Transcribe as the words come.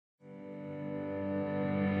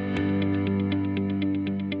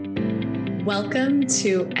Welcome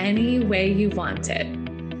to Any Way You Want It.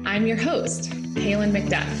 I'm your host, Kaylin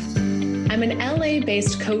McDuff. I'm an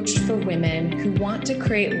LA-based coach for women who want to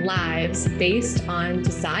create lives based on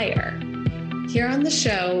desire. Here on the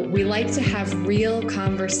show, we like to have real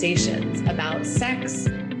conversations about sex,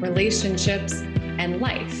 relationships, and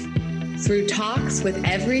life through talks with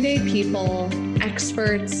everyday people,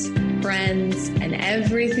 experts, friends, and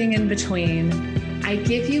everything in between. I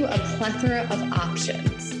give you a plethora of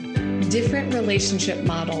options, different relationship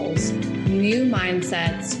models, new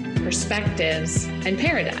mindsets, perspectives, and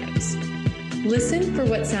paradigms. Listen for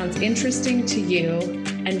what sounds interesting to you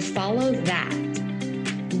and follow that.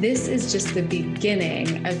 This is just the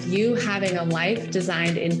beginning of you having a life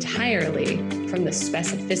designed entirely from the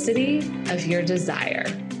specificity of your desire.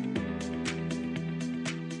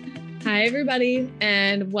 Hi, everybody,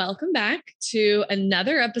 and welcome back to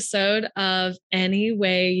another episode of Any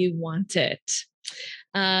Way You Want It.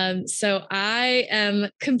 So I am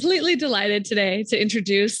completely delighted today to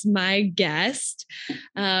introduce my guest.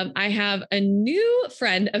 I have a new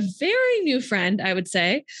friend, a very new friend, I would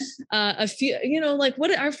say.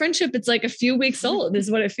 What our friendship, it's like a few weeks old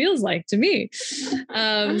is what it feels like to me. So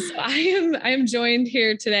I am joined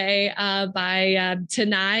here today by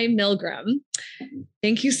Tanai Milgram.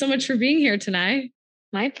 Thank you so much for being here, Tanai.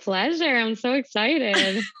 My pleasure. I'm so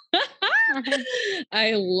excited.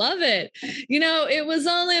 I love it. You know, it was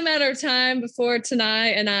only a matter of time before Tanai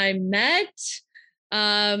and I met.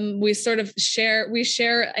 We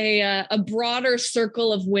share a broader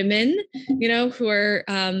circle of women, you know, who are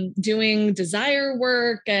doing desire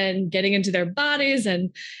work and getting into their bodies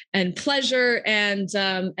and pleasure. And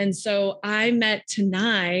so I met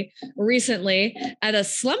Tanai recently at a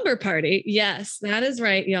slumber party. Yes, that is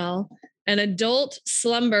right, y'all. An adult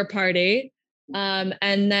slumber party.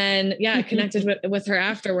 And then, I connected with her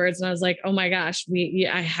afterwards and I was like, oh my gosh,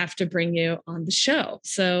 I have to bring you on the show.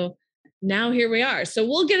 So now here we are. So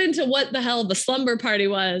we'll get into what the hell the slumber party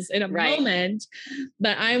was in a moment,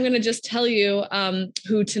 but I'm going to just tell you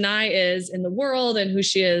who Tanai is in the world and who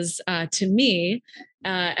she is to me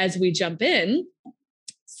as we jump in.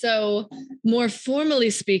 So more formally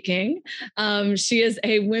speaking, she is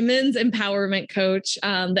a women's empowerment coach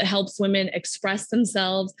that helps women express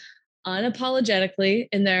themselves unapologetically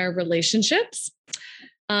in their relationships.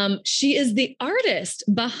 She is the artist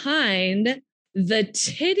behind the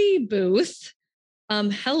Titty Booth.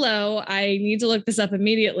 Hello, I need to look this up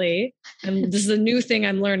immediately. This is a new thing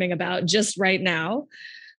I'm learning about just right now.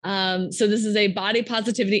 So this is a body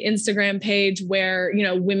positivity Instagram page where, you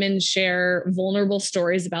know, women share vulnerable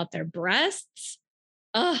stories about their breasts.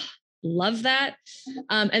 Oh, love that.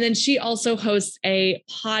 And then she also hosts a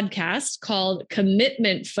podcast called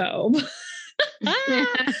Commitment Phobe,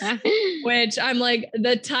 which I'm like,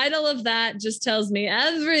 the title of that just tells me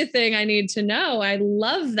everything I need to know. I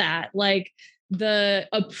love that. Like the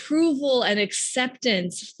approval and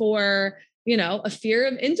acceptance for, you know, a fear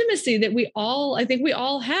of intimacy that I think we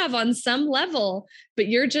all have on some level, but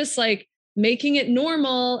you're just like making it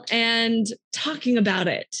normal and talking about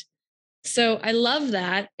it. So I love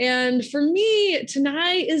that. And for me,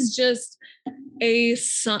 Tanai is just a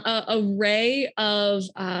ray of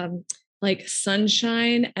like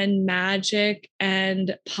sunshine and magic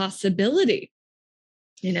and possibility.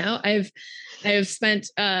 You know, I have spent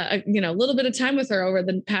a little bit of time with her over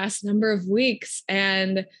the past number of weeks,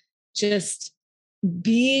 and just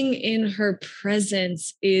being in her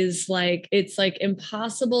presence is like, it's like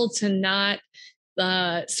impossible to not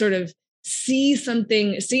sort of see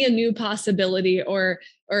a new possibility or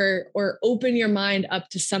open your mind up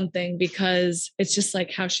to something, because it's just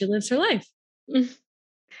like how she lives her life.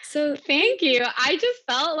 So thank you. I just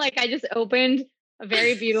felt like I just opened a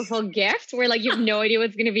very beautiful gift where like you have no idea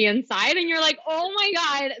what's going to be inside and you're like, oh my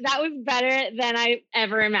God, that was better than I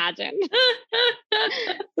ever imagined.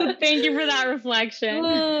 So thank you for that reflection.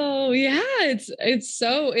 Oh yeah, it's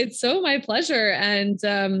so my pleasure. And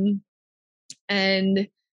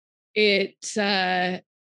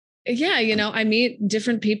you know, I meet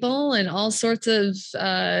different people in all sorts of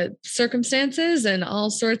circumstances and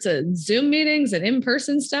all sorts of Zoom meetings and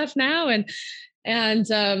in-person stuff now. And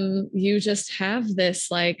you just have this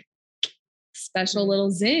like special little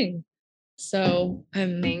zing. So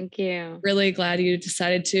I'm thank you. Really glad you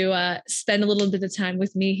decided to spend a little bit of time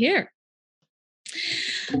with me here.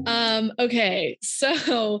 Okay,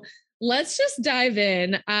 so let's just dive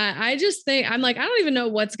in. I just think I'm like, I don't even know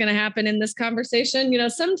what's going to happen in this conversation.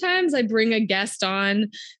 Sometimes I bring a guest on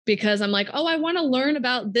because I'm like, oh, I want to learn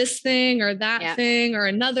about this thing or that thing or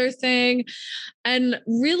another thing. And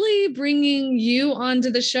really bringing you onto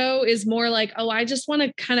the show is more like, oh, I just want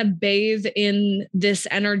to kind of bathe in this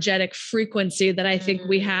energetic frequency that I think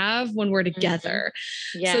we have when we're together.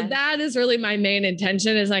 So that is really my main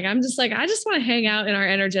intention, is like, I just want to hang out in our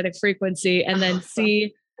energetic frequency and then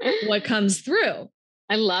see what comes through.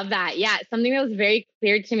 I love that. Yeah. Something that was very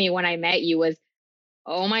clear to me when I met you was,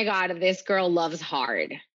 oh my God, this girl loves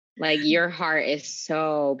hard. Like your heart is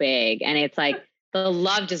so big. And it's like the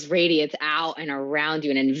love just radiates out and around you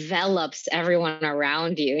and envelops everyone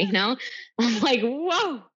around you, I'm like,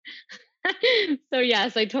 whoa. So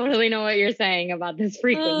yes, I totally know what you're saying about this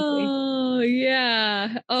frequency. Oh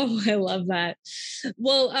yeah. Oh, I love that.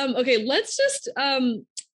 Well, okay, let's just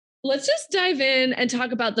dive in and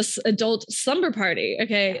talk about this adult slumber party.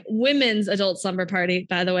 Okay. Women's adult slumber party,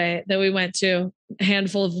 by the way, that we went to a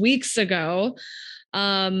handful of weeks ago.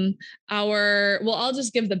 I'll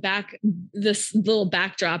just give this little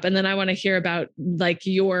backdrop, and then I want to hear about like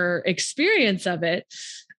your experience of it.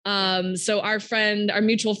 So our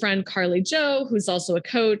mutual friend, Carly Joe, who's also a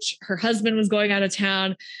coach, her husband was going out of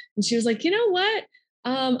town, and she was like, you know what?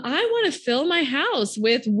 I want to fill my house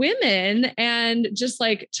with women and just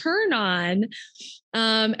like turn on.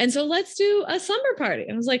 And so let's do a slumber party.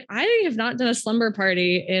 I was like, I have not done a slumber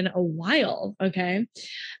party in a while. Okay.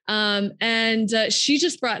 And she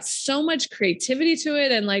just brought so much creativity to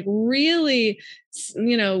it and like really,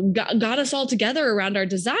 got us all together around our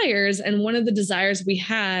desires. And one of the desires we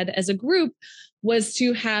had as a group was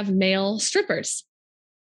to have male strippers.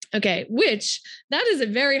 Okay, which that is a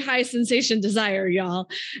very high sensation desire, y'all.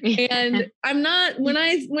 And I'm not, when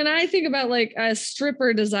I think about like a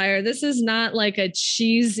stripper desire, this is not like a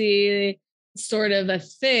cheesy sort of a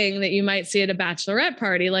thing that you might see at a bachelorette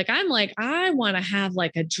party. Like I want to have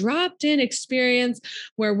like a dropped in experience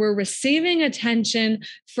where we're receiving attention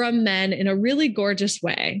from men in a really gorgeous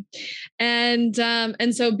way. And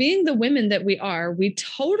so being the women that we are, we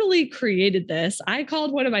totally created this. I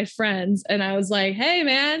called one of my friends and I was like, hey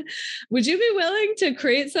man, would you be willing to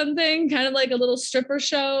create something kind of like a little stripper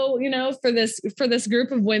show, for this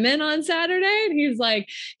group of women on Saturday? And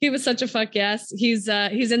he was such a fuck yes. He's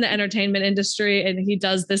in the entertainment industry and he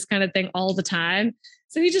does this kind of thing all the time.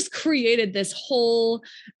 So he just created this whole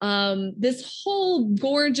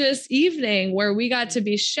gorgeous evening where we got to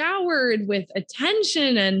be showered with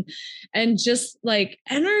attention and just like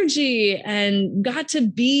energy and got to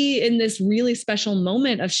be in this really special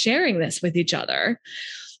moment of sharing this with each other.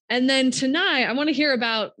 And then tonight, I want to hear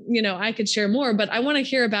about, I could share more, but I want to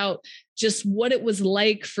hear about just what it was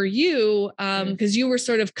like for you, because you were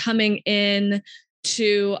sort of coming in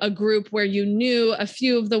to a group where you knew a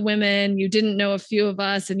few of the women, you didn't know a few of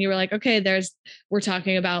us, and you were like, okay, we're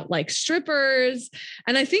talking about like strippers.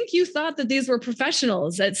 And I think you thought that these were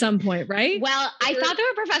professionals at some point, right? Well, I thought they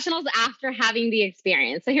were professionals after having the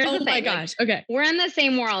experience. So here's the thing. Oh my gosh. Okay. We're in the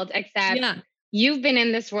same world, except you've been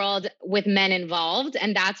in this world with men involved.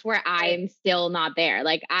 And that's where I'm still not there.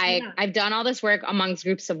 Like I've done all this work amongst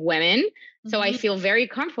groups of women. So I feel very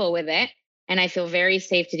comfortable with it. And I feel very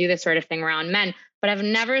safe to do this sort of thing around men. But I've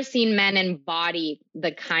never seen men embody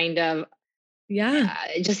the kind of,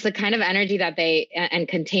 just the kind of energy that and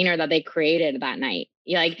container that they created that night.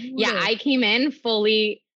 I came in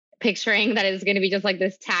fully picturing that it was going to be just like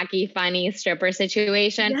this tacky, funny stripper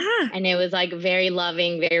situation. Yeah. And it was like very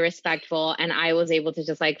loving, very respectful. And I was able to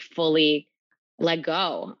just like fully let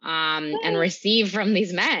go and receive from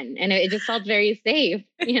these men. And it just felt very safe,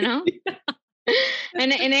 And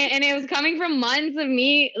it was coming from months of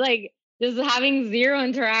me, like, just having zero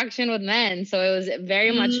interaction with men. So it was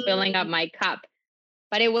very much filling up my cup,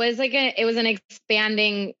 but it was an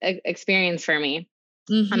expanding experience for me.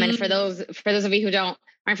 And for those of you who aren't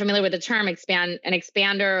familiar with the term, an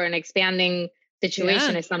expander or an expanding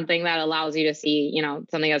situation is something that allows you to see,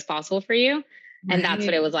 something that's possible for you. And that's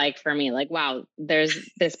what it was like for me. Like, wow, there's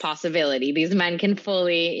this possibility. These men can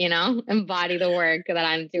fully, embody the work that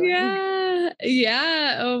I'm doing.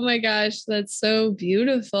 Yeah. Oh my gosh. That's so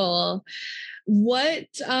beautiful. What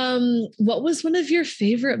was one of your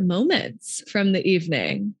favorite moments from the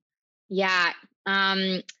evening? Yeah.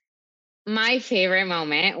 My favorite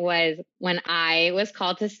moment was when I was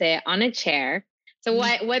called to sit on a chair. So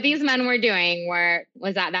what these men were doing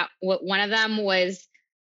was that one of them was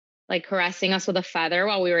like caressing us with a feather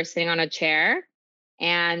while we were sitting on a chair.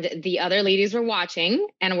 And the other ladies were watching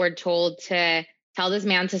and were told to tell this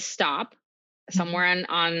man to stop somewhere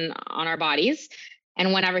on our bodies.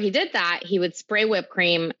 And whenever he did that, he would spray whipped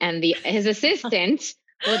cream and his assistant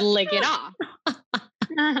would lick it off.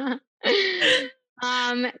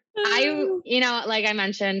 Like I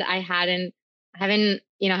mentioned, I haven't,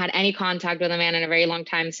 had any contact with a man in a very long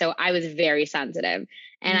time. So I was very sensitive,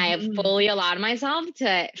 and I have fully allowed myself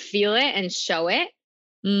to feel it and show it.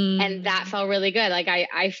 And that felt really good. Like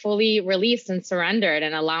I fully released and surrendered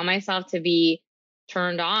and allow myself to be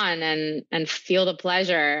turned on and feel the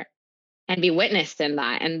pleasure and be witnessed in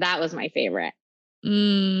that. And that was my favorite.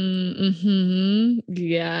 Yeah,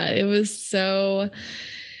 it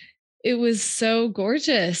was so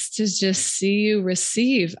gorgeous to just see you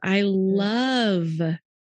receive. I love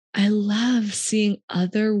seeing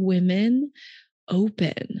other women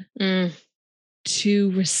open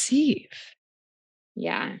to receive.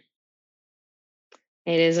 Yeah.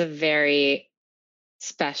 It is a very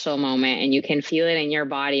special moment, and you can feel it in your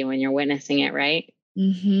body when you're witnessing it, right?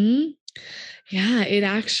 Yeah, it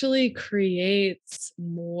actually creates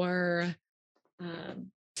more,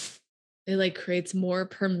 it creates more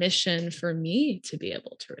permission for me to be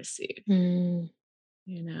able to receive,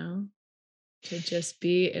 to just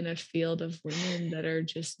be in a field of women that are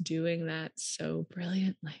just doing that so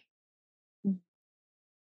brilliantly.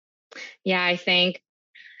 Yeah, I think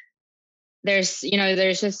there's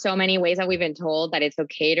just so many ways that we've been told that it's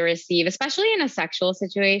okay to receive, especially in a sexual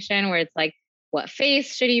situation where it's like, what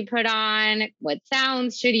face should you put on? What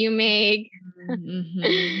sounds should you make?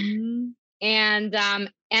 And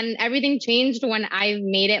everything changed when I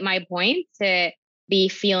made it my point to be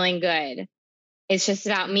feeling good. It's just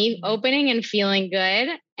about me opening and feeling good.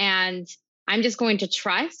 And I'm just going to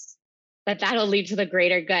trust that that'll lead to the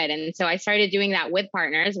greater good. And so I started doing that with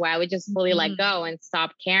partners where I would just fully let go and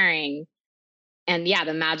stop caring. And yeah,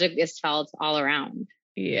 the magic is felt all around.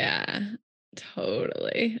 Yeah,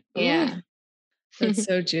 totally. Yeah. Ooh, that's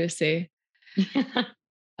so juicy.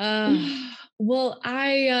 Well,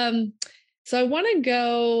 so I want to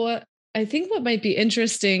go, I think what might be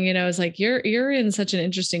interesting, is like, you're in such an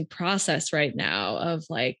interesting process right now of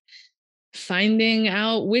like finding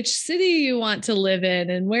out which city you want to live in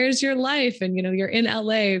and where's your life. And, you're in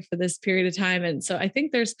LA for this period of time. And so I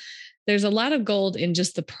think there's a lot of gold in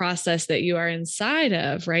just the process that you are inside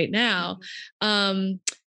of right now.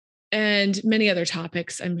 And many other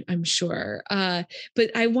topics, I'm sure.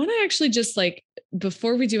 But I want to actually just like,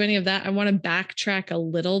 before we do any of that, I want to backtrack a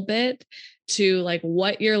little bit to like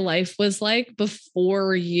what your life was like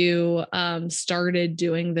before you started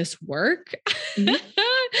doing this work. Because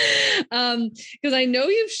I know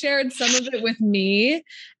you've shared some of it with me,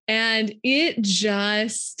 and it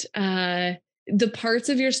just the parts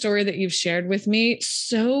of your story that you've shared with me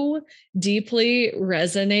so deeply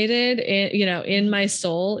resonated in my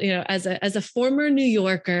soul, as a former New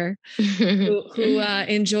Yorker who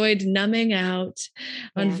enjoyed numbing out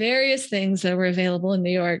on various things that were available in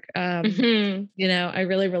New York. I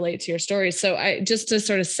really relate to your story. So just to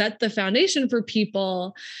sort of set the foundation for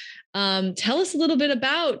people, tell us a little bit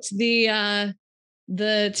about the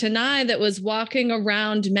Tanai that was walking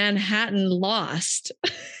around Manhattan lost.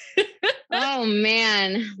 Oh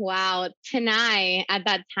man. Wow. Tanai at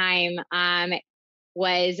that time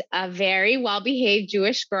was a very well-behaved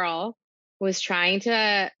Jewish girl who was trying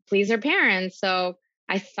to please her parents. So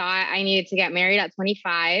I thought I needed to get married at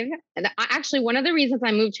 25. And actually, one of the reasons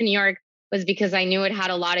I moved to New York was because I knew it had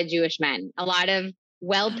a lot of Jewish men, a lot of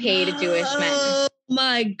well-paid Jewish men. Oh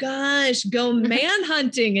my gosh, go man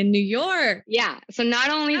hunting in New York. Yeah. So not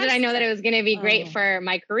only did I know that it was going to be great for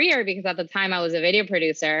my career, because at the time I was a video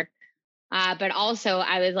producer, but also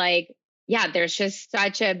I was like, yeah, there's just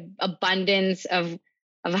such an abundance of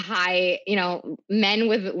high, men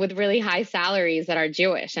with really high salaries that are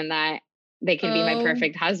Jewish, and that they can be my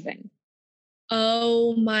perfect husband.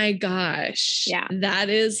 Oh my gosh. Yeah. That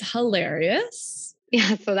is hilarious.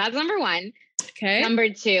 Yeah. So that's number one. Okay. Number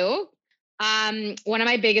two, one of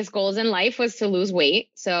my biggest goals in life was to lose weight.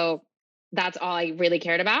 So that's all I really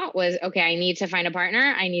cared about was, okay, I need to find a partner.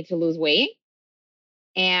 I need to lose weight.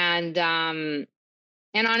 And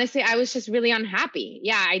honestly, I was just really unhappy.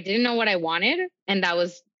 Yeah. I didn't know what I wanted. And that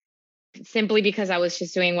was simply because I was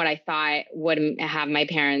just doing what I thought would have my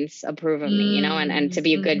parents approve of me, and to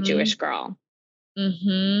be a good Jewish girl.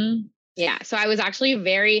 Yeah. So I was actually a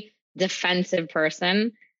very defensive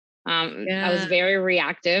person. I was very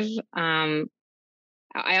reactive. It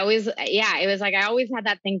was like, I always had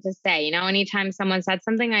that thing to say, anytime someone said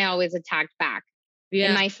something, I always attacked back.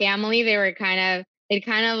 In my family, they'd kind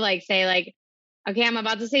of like say like, okay, I'm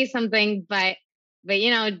about to say something, but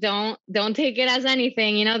don't take it as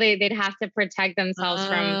anything. They'd have to protect themselves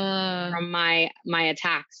from my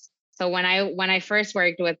attacks. So when I first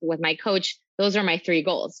worked with my coach, those are my 3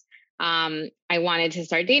 goals. I wanted to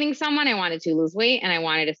start dating someone, I wanted to lose weight, and I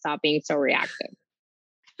wanted to stop being so reactive.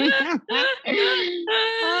 Oh,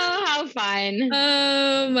 how fun.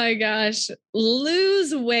 Oh my gosh.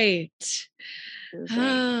 Lose weight. Lose weight.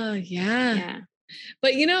 Oh, yeah. Yeah.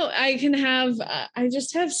 But I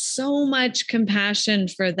just have so much compassion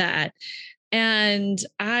for that. And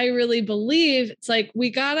I really believe it's like,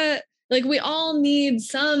 we all need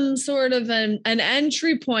some sort of an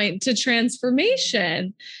entry point to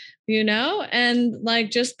transformation, and like,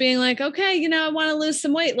 just being like, okay, I want to lose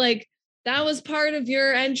some weight. Like, that was part of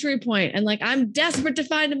your entry point. And like, I'm desperate to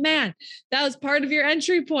find a man. That was part of your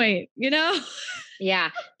entry point,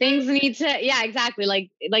 Yeah. Things need to, yeah, exactly.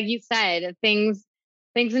 Like you said, things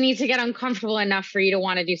need to get uncomfortable enough for you to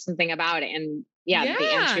want to do something about it. And the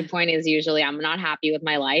entry point is usually, I'm not happy with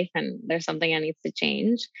my life and there's something that needs to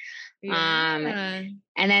change. Yeah.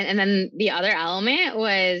 And then the other element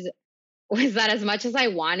was that as much as I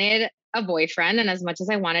wanted a boyfriend and as much as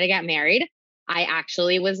I wanted to get married, I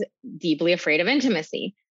actually was deeply afraid of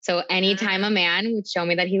intimacy. So anytime a man would show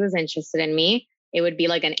me that he was interested in me, it would be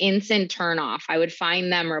like an instant turn off. I would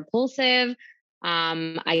find them repulsive.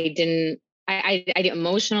 I didn't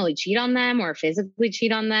emotionally cheat on them or physically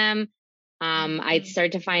cheat on them. I'd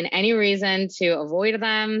start to find any reason to avoid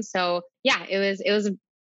them. So yeah, it was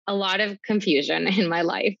a lot of confusion in my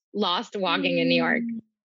life, lost walking in New York.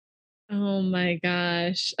 Oh my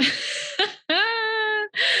gosh.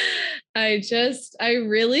 I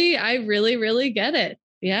really, really get it.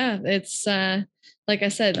 Yeah. It's, like I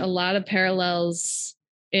said, a lot of parallels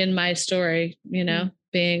in my story,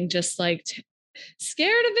 being just like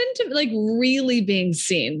scared of like really being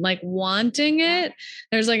seen, like wanting it.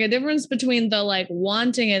 There's like a difference between the like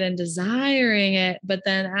wanting it and desiring it, but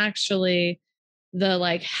then actually the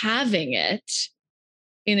like having it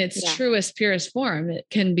in its truest, purest form, it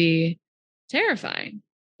can be terrifying.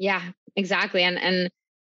 Yeah, exactly. And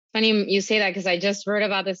funny you say that, because I just wrote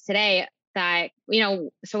about this today that,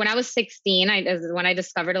 so when I was 16, when I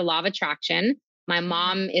discovered a law of attraction. My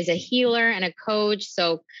mom is a healer and a coach.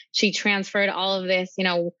 So she transferred all of this,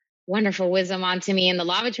 wonderful wisdom onto me. And the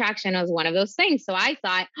law of attraction was one of those things. So I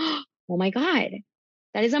thought, oh my God,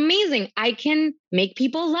 that is amazing. I can make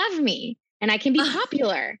people love me and I can be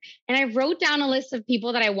popular. And I wrote down a list of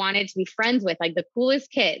people that I wanted to be friends with, like the coolest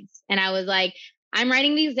kids. And I was like, I'm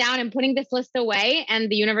writing these down and putting this list away, and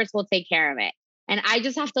the universe will take care of it. And I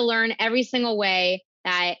just have to learn every single way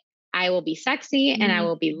that I will be sexy and I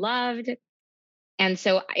will be loved. And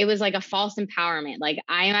so it was like a false empowerment. Like,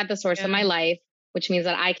 I am at the source of my life, which means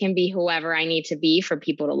that I can be whoever I need to be for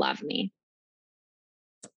people to love me.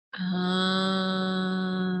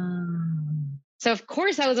 So of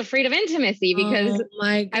course I was afraid of intimacy, because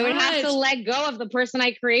I would have to let go of the person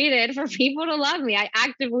I created for people to love me. I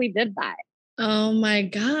actively did that. Oh my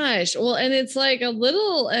gosh. Well, and it's like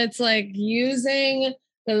using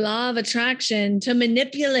the law of attraction to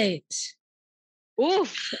manipulate.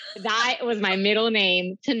 Oof, that was my middle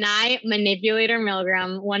name. Tanai Manipulator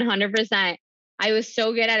Milgram, 100%. I was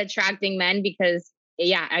so good at attracting men because,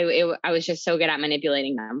 I was just so good at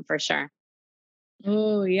manipulating them, for sure.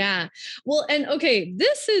 Oh yeah. Well, and okay,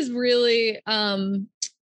 this is really, I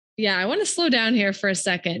want to slow down here for a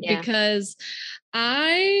second, because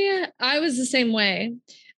I was the same way.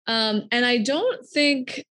 And I don't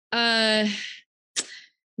think,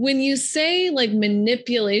 when you say like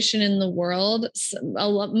manipulation in the world,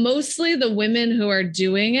 mostly the women who are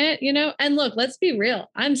doing it, and look, let's be real.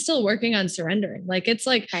 I'm still working on surrendering. Like, it's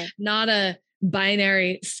like not a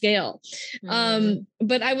binary scale.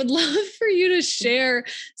 But I would love for you to share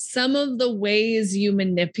some of the ways you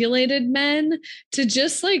manipulated men to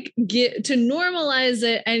just like to normalize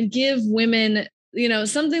it and give women,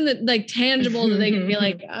 something that like tangible that they can be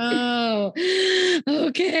like, oh,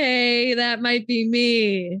 okay, that might be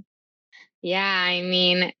me. Yeah. I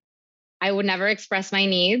mean, I would never express my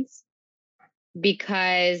needs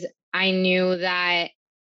because I knew that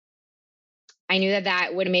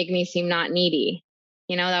would make me seem not needy.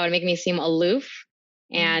 That would make me seem aloof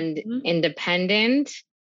and independent.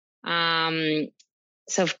 So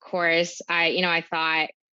of course I thought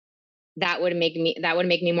that would make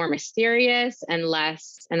me more mysterious and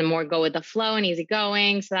more go with the flow and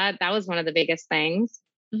easygoing. So that was one of the biggest things.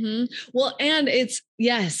 Well, and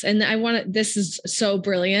and this is so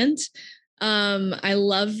brilliant. I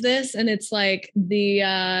love this. And it's like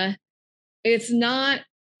it's not,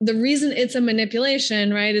 the reason it's a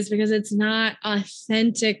manipulation, right, is because it's not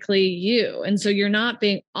authentically you. And so you're not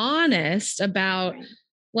being honest about,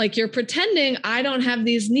 like, you're pretending I don't have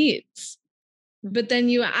these needs. but then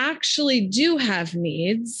you actually do have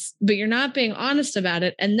needs, but you're not being honest about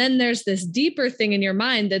it. And then there's this deeper thing in your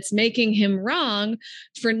mind that's making him wrong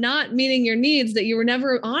for not meeting your needs that you were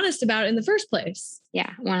never honest about in the first place.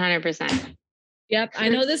 Yeah, 100%. Yep. I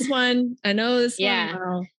know this one. I know this Yeah. one.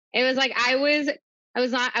 Well. It was like I was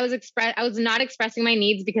not expressing my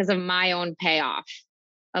needs because of my own payoff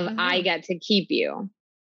of I get to keep you.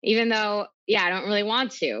 Even though, I don't really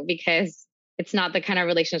want to, because it's not the kind of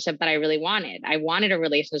relationship that I really wanted. I wanted a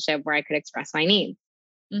relationship where I could express my needs.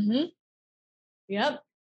 Mm-hmm.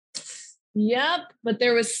 Yep. But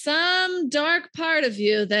there was some dark part of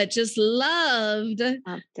you that just loved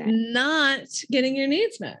not getting your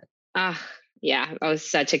needs met. Yeah. That was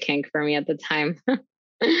such a kink for me at the time.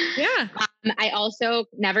 Yeah. I also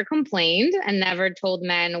never complained and never told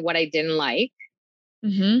men what I didn't like.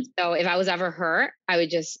 Mm-hmm. So if I was ever hurt, I would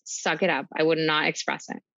just suck it up. I would not express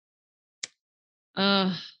it.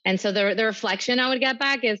 And so the reflection I would get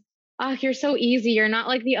back is, oh, you're so easy. You're not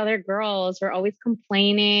like the other girls who are always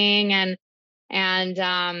complaining and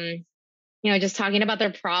just talking about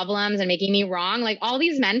their problems and making me wrong. Like all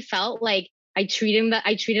these men felt like I treated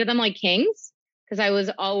them like kings because I was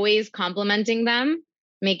always complimenting them,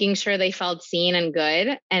 making sure they felt seen and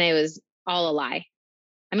good. And it was all a lie.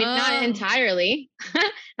 I mean, not entirely,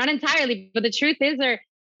 but the truth is there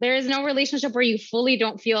is no relationship where you fully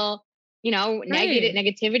don't feel,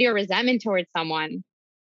 negativity or resentment towards someone.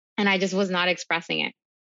 And I just was not expressing it.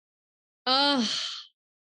 Oh,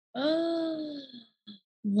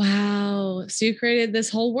 wow. So you created this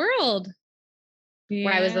whole world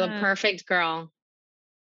where I was the perfect girl.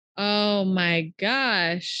 Oh my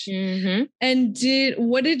gosh. Mm-hmm. And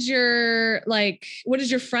what did your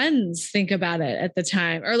friends think about it at the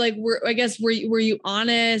time? Or like, were you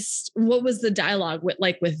honest? What was the dialogue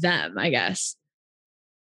with them, I guess?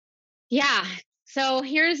 Yeah. So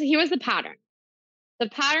here was the pattern. The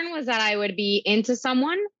pattern was that I would be into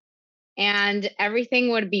someone and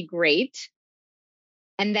everything would be great.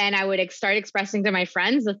 And then I would start expressing to my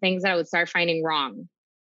friends the things that I would start finding wrong.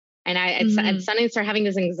 And I'd suddenly start having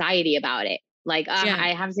this anxiety about it. Like,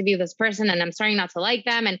 I have to be with this person and I'm starting not to like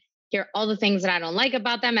them and hear all the things that I don't like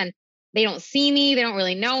about them. And they don't see me. They don't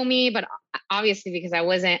really know me. But obviously, because I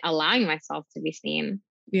wasn't allowing myself to be seen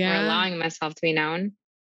or allowing myself to be known.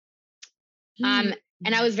 And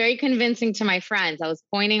I was very convincing to my friends. I was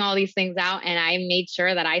pointing all these things out and I made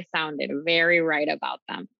sure that I sounded very right about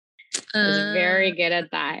them. I was very good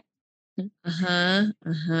at that.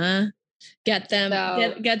 Get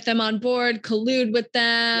them on board, collude with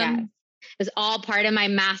them. Yes. It was all part of my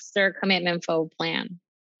master commitment phobe plan.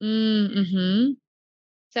 Mm-hmm.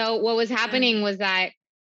 So what was happening was that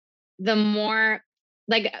the more,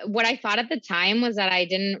 like what I thought at the time was that I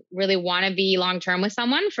didn't really want to be long-term with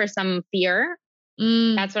someone for some fear.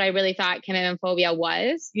 That's what I really thought commitment phobia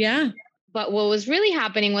was. Yeah. But what was really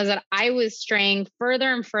happening was that I was straying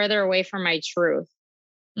further and further away from my truth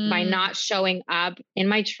by not showing up in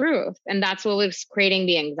my truth. And that's what was creating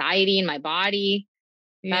the anxiety in my body.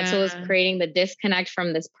 That's what was creating the disconnect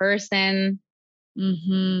from this person.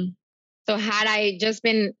 Mm-hmm. So had I just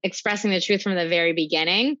been expressing the truth from the very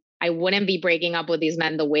beginning, I wouldn't be breaking up with these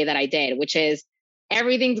men the way that I did, which is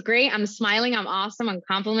everything's great. I'm smiling. I'm awesome. I'm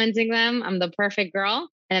complimenting them. I'm the perfect girl.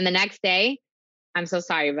 And then the next day, I'm so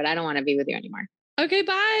sorry, but I don't want to be with you anymore. Okay,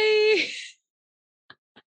 bye.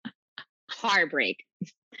 Heartbreak.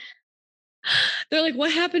 They're like,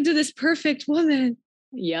 what happened to this perfect woman?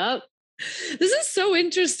 Yep. This is so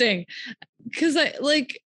interesting because I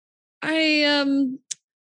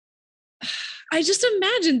just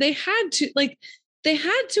imagine they had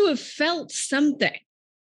to have felt something,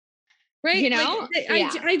 right?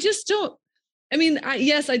 I just don't. I mean,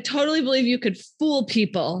 yes, I totally believe you could fool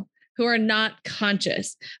people who are not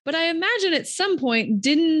conscious, but I imagine at some point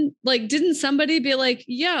didn't somebody be like,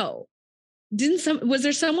 yo, was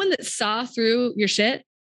there someone that saw through your shit?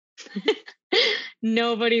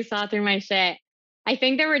 Nobody saw through my shit. I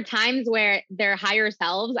think there were times where their higher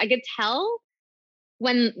selves, I could tell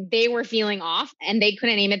when they were feeling off and they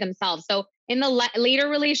couldn't name it themselves. So in the later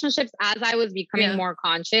relationships, as I was becoming more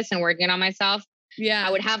conscious and working on myself,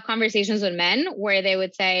 I would have conversations with men where they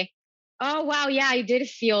would say, oh, wow, yeah, I did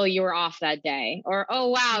feel you were off that day. Or, oh,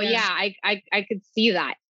 wow, I could see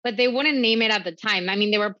that. But they wouldn't name it at the time. I mean,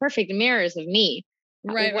 they were perfect mirrors of me.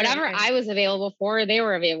 Right. Whatever I was available for, they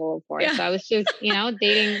were available for. Yeah. So I was just,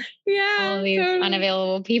 dating all these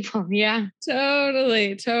unavailable people. Yeah.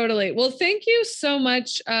 Totally. Well, thank you so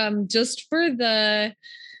much just for the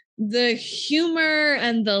humor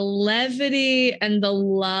and the levity and the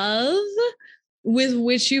love with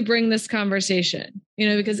which you bring this conversation.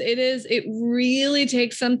 because it really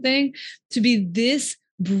takes something to be this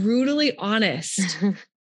brutally honest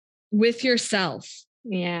with yourself.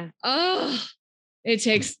 Yeah. Oh, it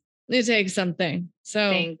takes something. So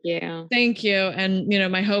thank you. Thank you. And,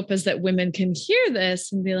 my hope is that women can hear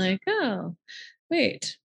this and be like, oh,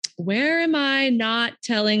 wait, where am I not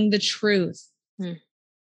telling the truth?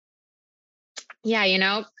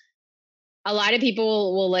 Yeah. A lot of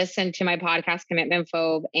people will listen to my podcast, Commitment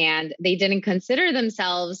Phobe, and they didn't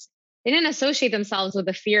associate themselves with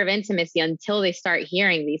the fear of intimacy until they start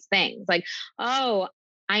hearing these things. Like, oh,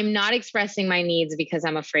 I'm not expressing my needs because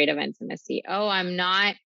I'm afraid of intimacy. Oh, I'm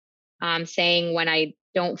not saying when I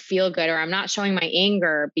don't feel good, or I'm not showing my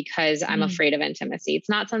anger because I'm afraid of intimacy. It's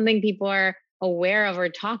not something people are aware of or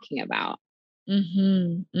talking about.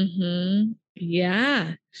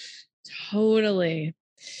 Yeah, totally.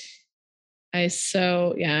 I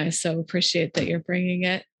so appreciate that you're bringing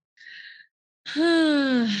it.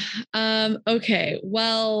 Okay.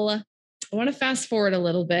 Well, I want to fast forward a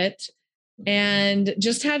little bit and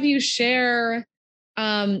just have you share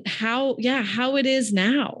how it is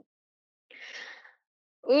now.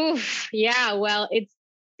 Oof. Yeah. Well, it's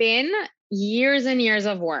been years and years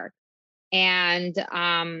of work. And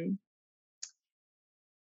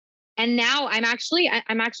now I'm actually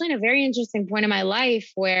in a very interesting point in my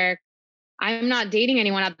life where I'm not dating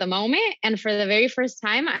anyone at the moment. And for the very first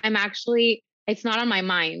time, it's not on my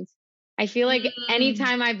mind. I feel like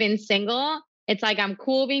anytime I've been single, it's like I'm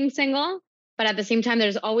cool being single. But at the same time,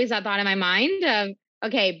 there's always that thought in my mind of,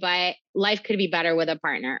 okay, but life could be better with a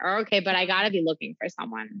partner. Or, okay, but I got to be looking for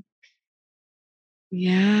someone.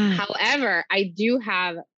 Yeah. However, I do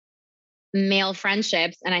have male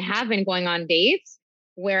friendships and I have been going on dates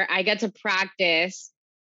where I get to practice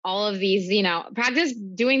all of these, practice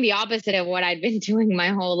doing the opposite of what I'd been doing my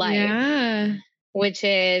whole life, which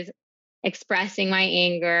is expressing my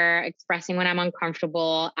anger, expressing when I'm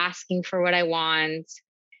uncomfortable, asking for what I want.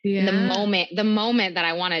 Yeah. The moment that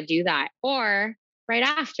I want to do that, or right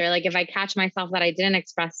after, like if I catch myself that I didn't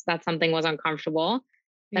express that something was uncomfortable,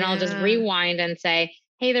 then I'll just rewind and say,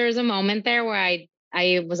 hey, there's a moment there where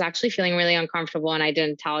I was actually feeling really uncomfortable and I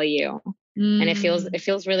didn't tell you. And it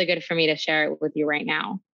feels really good for me to share it with you right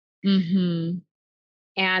now. And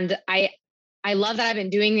I love that I've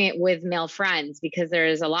been doing it with male friends because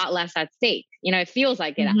there's a lot less at stake. It feels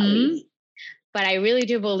like it at least. But I really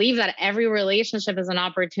do believe that every relationship is an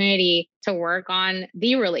opportunity to work on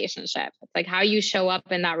the relationship. It's like how you show up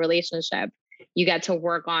in that relationship. You get to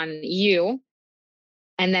work on you.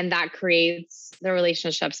 And then that creates the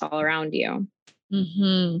relationships all around you.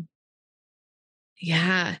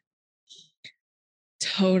 Yeah.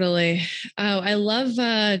 Totally. Oh, I love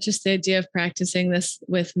just the idea of practicing this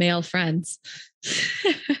with male friends.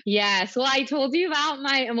 Yes. Well, I told you about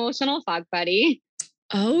my emotional fuck buddy.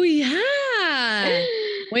 Oh yeah.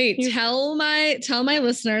 Wait, tell my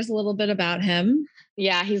listeners a little bit about him.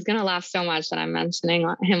 Yeah, he's gonna laugh so much that I'm mentioning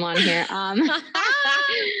him on here.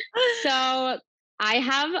 So I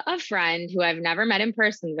have a friend who I've never met in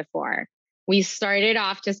person before. We started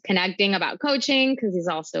off just connecting about coaching because he's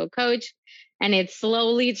also a coach. And it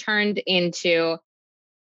slowly turned into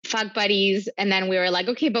fuck buddies. And then we were like,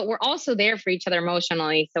 okay, but we're also there for each other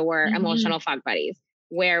emotionally. So we're emotional fuck buddies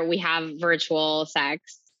where we have virtual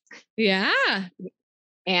sex. Yeah.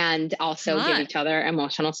 And also give each other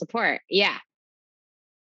emotional support. Yeah.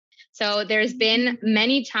 So there's been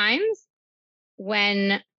many times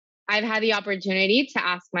when I've had the opportunity to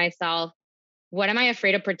ask myself, what am I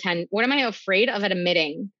afraid of admitting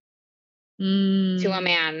to a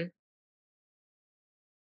man?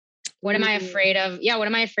 What am I afraid of? Yeah. What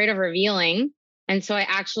am I afraid of revealing? And so I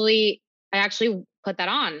actually put that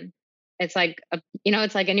on. It's like,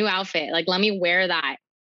 it's like a new outfit. Like, let me wear that.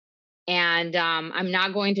 And I'm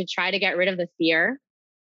not going to try to get rid of the fear.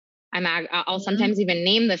 I'll sometimes even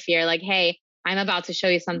name the fear, like, hey, I'm about to show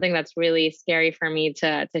you something that's really scary for me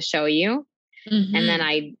to show you. And then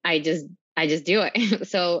I just do it.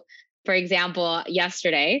 So for example,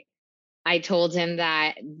 yesterday I told him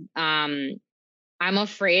that I'm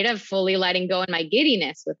afraid of fully letting go in my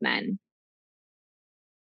giddiness with men.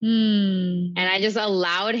 And I just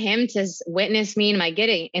allowed him to witness me in my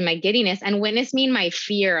giddiness and witness me in my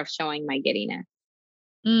fear of showing my giddiness.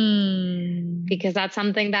 Because that's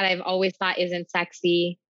something that I've always thought isn't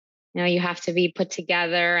sexy. You have to be put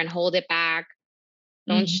together and hold it back.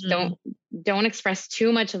 Don't express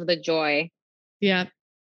too much of the joy. Yeah.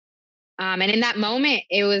 And in that moment,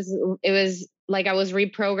 it was like I was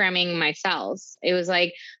reprogramming my cells. It was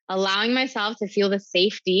like allowing myself to feel the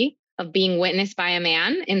safety of being witnessed by a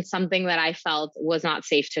man in something that I felt was not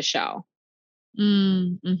safe to show.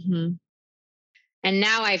 And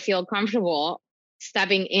now I feel comfortable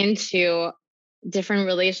stepping into different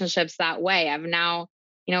relationships that way. I've now,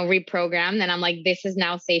 reprogrammed, and I'm like, this is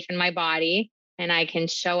now safe in my body, and I can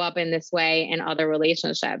show up in this way in other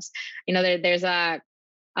relationships. There's a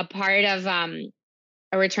part of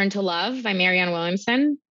A Return to Love by Marianne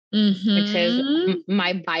Williamson, which is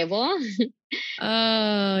my Bible.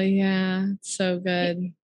 Oh, yeah. So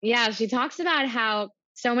good. Yeah, she talks about how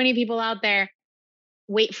so many people out there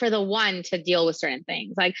wait for the one to deal with certain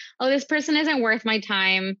things. Like, oh, this person isn't worth my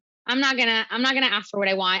time. I'm not gonna ask for what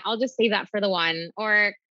I want. I'll just save that for the one.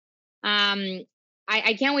 Or I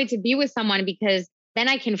can't wait to be with someone because then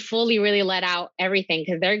I can fully really let out everything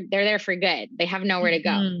because they're there for good. They have nowhere to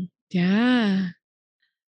go. Yeah.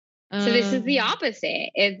 So this is the opposite.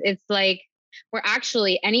 It's like we're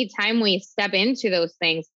actually, anytime we step into those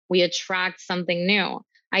things, we attract something new.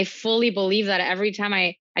 I fully believe that every time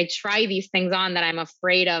I try these things on that I'm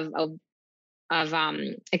afraid of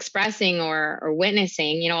expressing or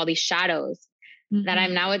witnessing, all these shadows, that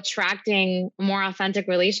I'm now attracting a more authentic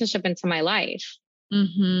relationship into my life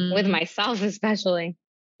with myself, especially.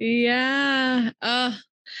 Yeah.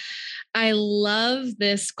 I love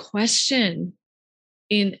this question.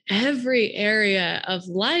 In every area of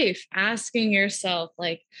life, asking yourself,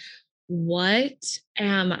 like, what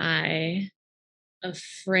am I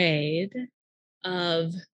afraid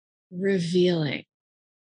of revealing?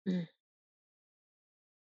 Mm.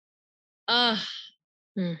 Ah,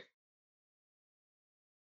 Mm.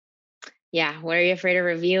 Yeah. What are you afraid of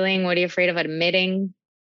revealing? What are you afraid of admitting?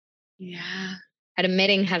 yeah.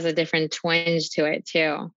 Admitting has a different twinge to it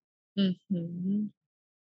too. hmm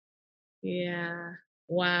Yeah.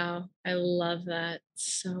 Wow. I love that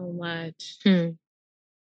so much. Hmm.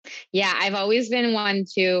 Yeah. I've always been one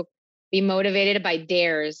to be motivated by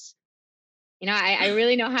dares. I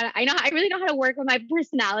really know how to, I really know how to work with my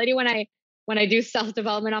personality when I do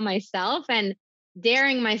self-development on myself, and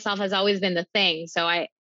daring myself has always been the thing. So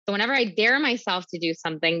whenever I dare myself to do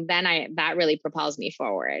something, then that really propels me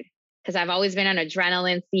forward. Cause I've always been an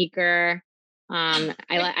adrenaline seeker.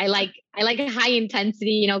 I like a high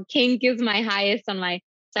intensity, kink is my highest on my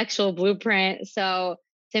sexual blueprint. So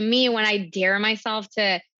to me, when I dare myself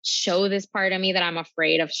to show this part of me that I'm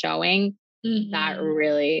afraid of showing, that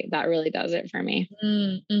really does it for me.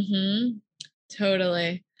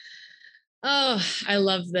 Totally. Oh, I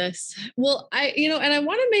love this. Well, and I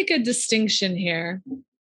want to make a distinction here.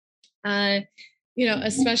 Uh,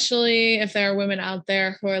 especially if there are women out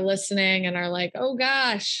there who are listening and are like, oh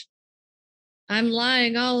gosh, I'm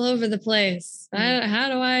lying all over the place. How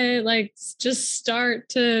do I just start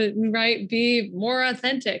to be more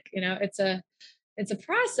authentic? It's a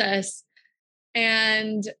process.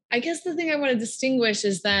 And I guess the thing I want to distinguish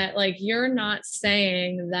is that you're not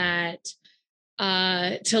saying that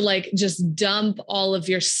to just dump all of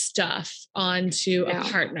your stuff onto a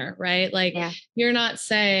partner, right? You're not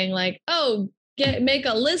saying oh, make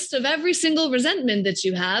a list of every single resentment that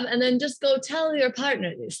you have and then just go tell your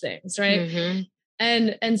partner these things, right?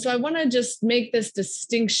 And so I want to just make this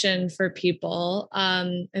distinction for people.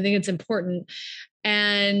 I think it's important.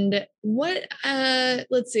 And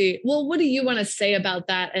let's see. Well, what do you want to say about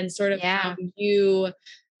that, and sort of how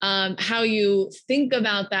you think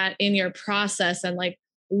about that in your process, and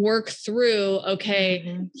work through,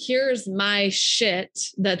 okay, here's my shit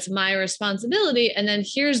that's my responsibility, and then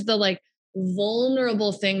here's the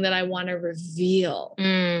vulnerable thing that I want to reveal.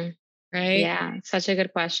 Right? Yeah, such a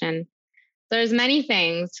good question. There's many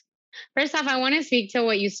things. First off, I want to speak to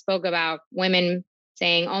what you spoke about, women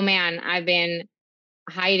saying, oh man, I've been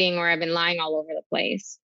hiding or I've been lying all over the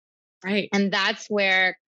place. Right. And that's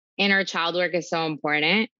where inner child work is so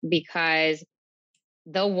important, because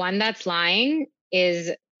the one that's lying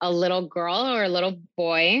is a little girl or a little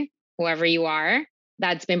boy, whoever you are,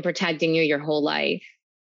 that's been protecting you your whole life.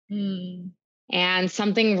 And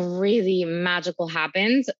something really magical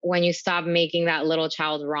happens when you stop making that little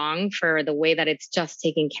child wrong for the way that it's just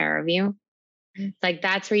taking care of you.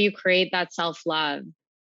 That's where you create that self-love,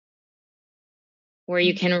 where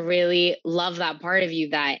you can really love that part of you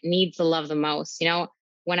that needs the love the most.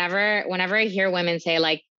 Whenever I hear women say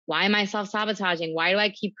why am I self-sabotaging? Why do I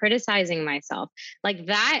keep criticizing myself?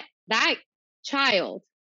 That child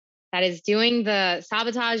that is doing the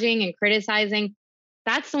sabotaging and criticizing,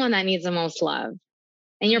 that's the one that needs the most love.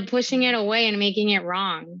 And you're pushing it away and making it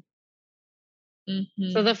wrong.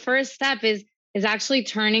 So the first step is actually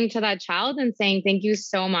turning to that child and saying, thank you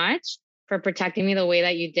so much for protecting me the way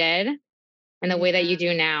that you did and the way that you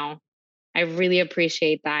do now. I really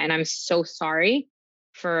appreciate that. And I'm so sorry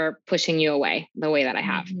for pushing you away the way that I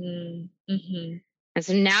have. And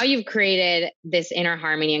so now you've created this inner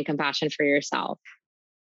harmony and compassion for yourself,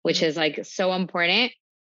 which is like so important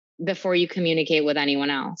before you communicate with anyone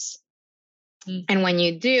else. And when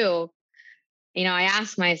you do, I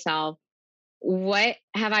ask myself, what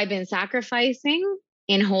have I been sacrificing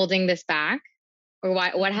in holding this back? Or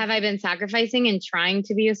what have I been sacrificing in trying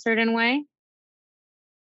to be a certain way?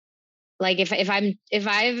 Like if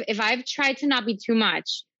I've tried to not be too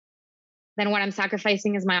much, then what I'm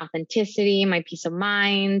sacrificing is my authenticity, my peace of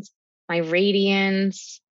mind, my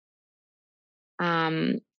radiance,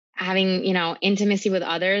 having, intimacy with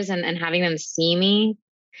others and having them see me.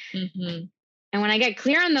 Mm-hmm. And when I get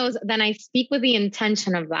clear on those, then I speak with the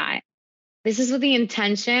intention of that. This is with the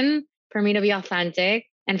intention for me to be authentic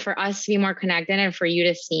and for us to be more connected and for you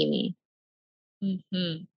to see me.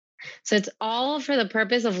 Mm-hmm. So it's all for the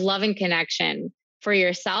purpose of love and connection for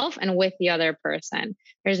yourself and with the other person.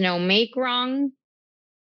 There's no make wrong.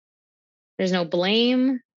 There's no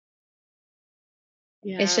blame.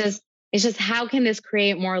 Yeah. It's just how can this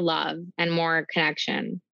create more love and more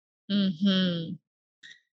connection? Mm-hmm.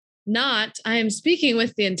 Not, I am speaking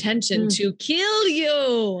with the intention to kill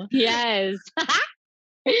you. Yes.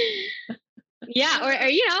 Yeah. Or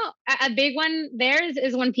a big one there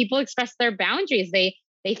is when people express their boundaries. They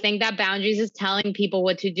think that boundaries is telling people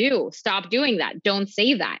what to do. Stop doing that. Don't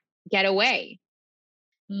say that. Get away.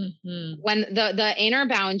 Mm-hmm. When the inner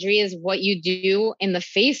boundary is what you do in the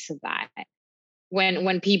face of that.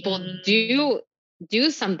 When people do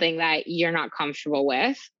something that you're not comfortable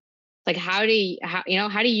with, like how do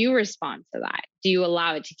you respond to that? Do you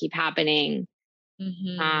allow it to keep happening?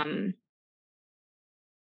 Mm-hmm.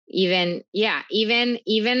 Even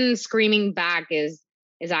screaming back is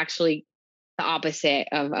actually the opposite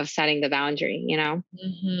of setting the boundary,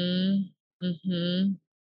 Mm-hmm. Mm-hmm.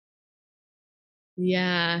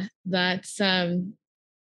 Yeah, that's I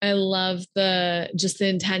love the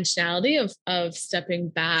intentionality of stepping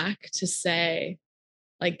back to say,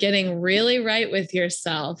 like, getting really right with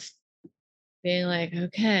yourself, being like,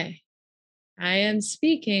 okay, I am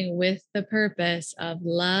speaking with the purpose of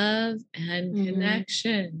love and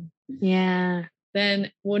connection. Yeah.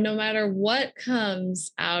 Then, well, no matter what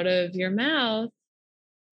comes out of your mouth,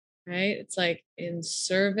 right? It's like in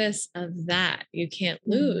service of that. You can't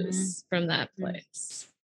lose from that place.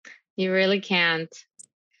 You really can't.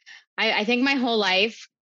 I think my whole life,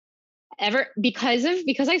 because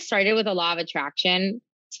I started with a law of attraction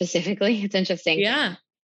specifically, it's interesting. Yeah.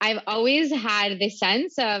 I've always had this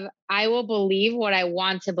sense of I will believe what I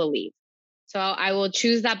want to believe. So I will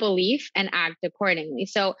choose that belief and act accordingly.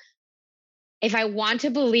 So if I want to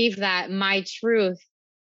believe that my truth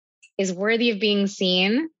is worthy of being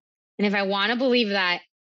seen, and if I want to believe that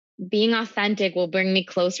being authentic will bring me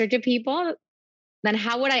closer to people, then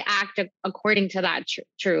how would I act according to that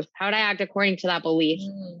truth? How would I act according to that belief?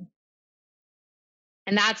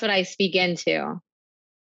 And that's what I speak into.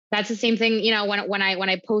 That's the same thing, when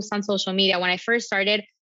I post on social media. When I first started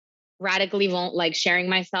radically sharing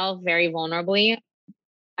myself very vulnerably,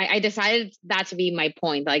 I decided that to be my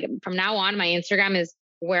point. Like from now on, my Instagram is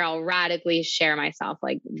where I'll radically share myself,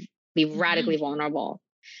 like be radically vulnerable.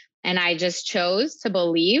 And I just chose to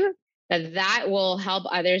believe that will help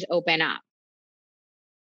others open up.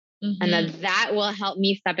 And that will help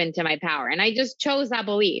me step into my power. And I just chose that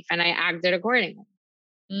belief and I acted accordingly.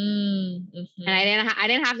 And I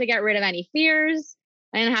didn't have to get rid of any fears.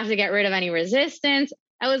 I didn't have to get rid of any resistance.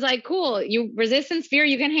 I was like, cool, you resistance, fear,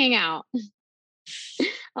 you can hang out.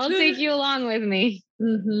 I'll take you along with me.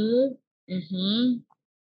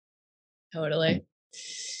 Totally.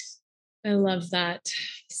 I love that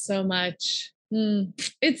so much.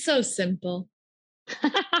 It's so simple.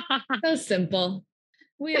 So simple.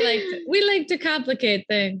 We like to complicate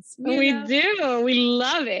things. We do. We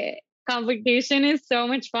love it. Complication is so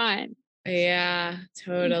much fun. Yeah,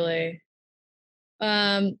 totally.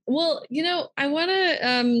 Well, I want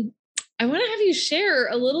to have you share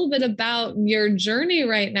a little bit about your journey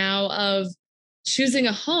right now of choosing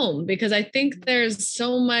a home, because I think there's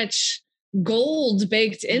so much gold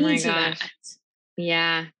baked into that.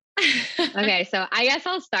 Yeah. Okay, so I guess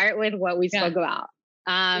I'll start with what we spoke about,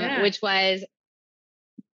 which was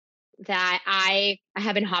that I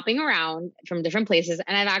have been hopping around from different places,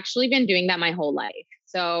 and I've actually been doing that my whole life.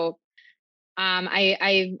 So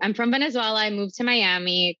I'm from Venezuela. I moved to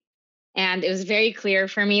Miami, and it was very clear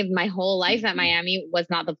for me my whole life that Miami was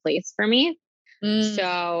not the place for me.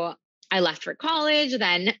 So I left for college.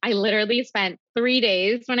 Then I literally spent 3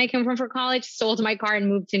 days when I came home from college, sold my car and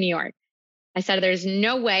moved to New York. I said, there's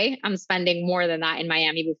no way I'm spending more than that in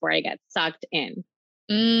Miami before I get sucked in.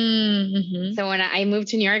 So when I moved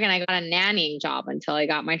to New York and I got a nannying job until I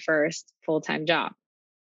got my first full-time job.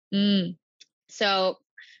 Mm. So,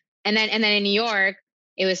 and then in New York,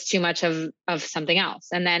 it was too much of something else.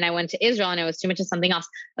 And then I went to Israel and it was too much of something else.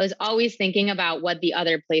 I was always thinking about what the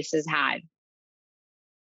other places had.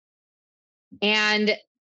 And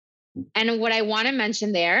what I want to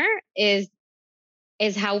mention there is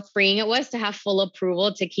how freeing it was to have full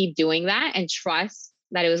approval to keep doing that and trust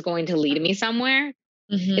that it was going to lead me somewhere.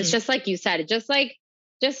 It's just like you said, just like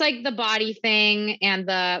the body thing and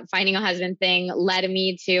the finding a husband thing led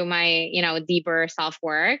me to my, deeper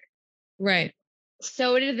self-work. Right.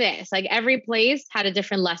 So did this. Like every place had a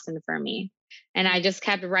different lesson for me. And I just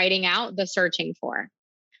kept writing out the searching for.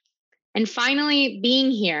 And finally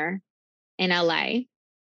being here in LA,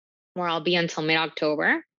 where I'll be until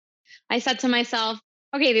mid-October, I said to myself,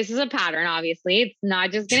 okay, this is a pattern, obviously. It's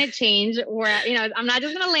not just going to change where, I'm not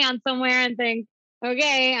just going to land somewhere and think,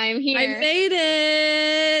 okay, I'm here. I made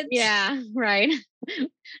it. Yeah, right.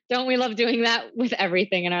 Don't we love doing that with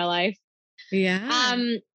everything in our life? Yeah.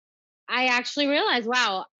 I actually realized,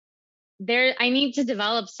 wow, I need to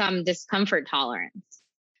develop some discomfort tolerance.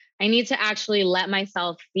 I need to actually let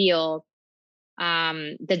myself feel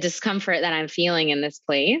the discomfort that I'm feeling in this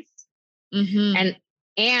place.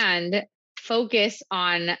 And focus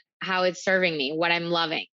on how it's serving me, what I'm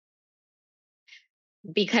loving.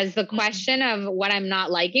 Because the question of what I'm not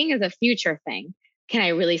liking is a future thing. Can I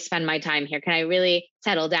really spend my time here? Can I really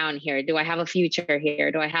settle down here? Do I have a future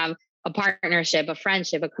here? Do I have a partnership, a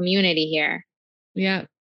friendship, a community here? Yeah.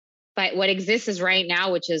 But what exists is right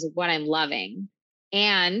now, which is what I'm loving,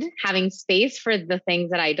 and having space for the things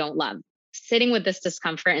that I don't love, sitting with this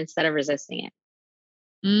discomfort instead of resisting it.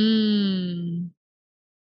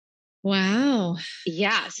 Wow.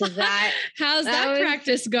 Yeah. So how's that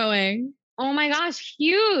practice going? Oh my gosh,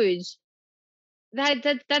 huge.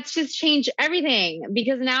 That's just changed everything,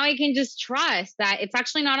 because now I can just trust that it's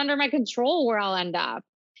actually not under my control where I'll end up.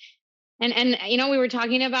 And we were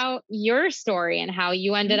talking about your story and how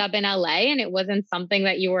you ended up in LA, and it wasn't something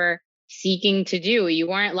that you were seeking to do. You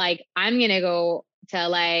weren't like, I'm going to go to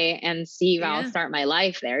LA and see if I'll start my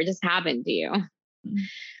life there. It just happened to you.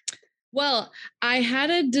 Well, I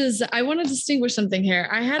had I want to distinguish something here.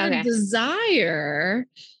 I had a desire,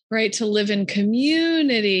 right, to live in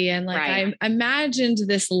community. And like, I imagined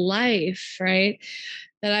this life, right,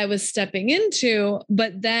 that I was stepping into,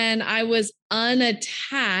 but then I was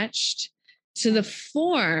unattached to the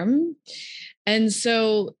form. And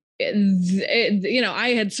so,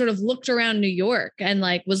 I had sort of looked around New York and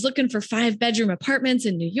like was looking for 5-bedroom apartments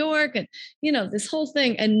in New York and, this whole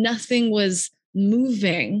thing, and nothing was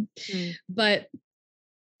moving. But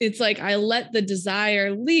it's like I let the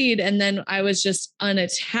desire lead, and then I was just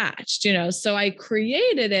unattached, so I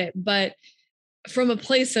created it, but from a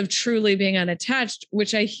place of truly being unattached,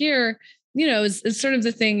 which I hear, is sort of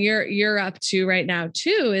the thing you're up to right now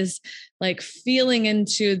too, is like feeling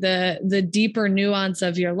into the deeper nuance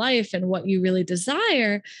of your life and what you really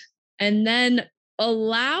desire, and then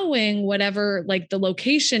allowing whatever like the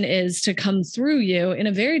location is to come through you in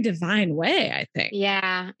a very divine way, I think.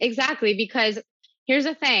 Yeah, exactly. Because here's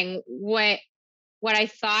the thing, what I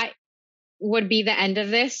thought would be the end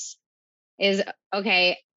of this is,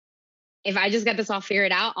 okay, if I just get this all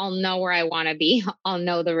figured out, I'll know where I want to be. I'll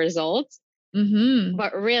know the results.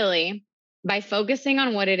 But really, by focusing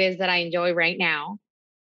on what it is that I enjoy right now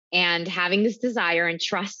and having this desire and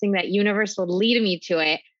trusting that universe will lead me to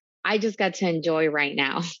it, I just get to enjoy right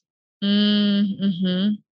now.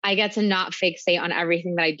 I get to not fixate on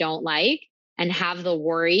everything that I don't like and have the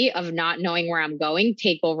worry of not knowing where I'm going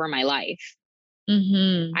take over my life.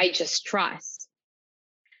 I just trust.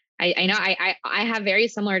 I know I have very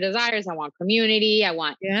similar desires. I want community. I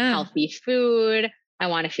want healthy food. I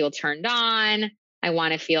want to feel turned on. I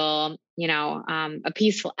want to feel, a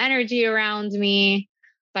peaceful energy around me,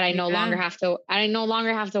 but I no longer have to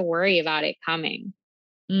worry about it coming.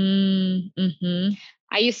 I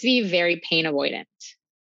used to be very pain avoidant.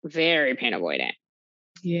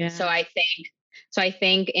 Yeah. So I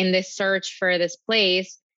think in this search for this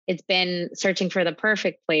place, it's been searching for the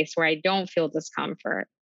perfect place where I don't feel discomfort.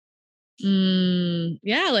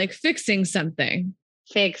 Yeah. Like fixing something.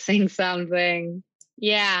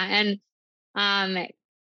 Yeah. And,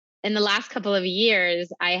 in the last couple of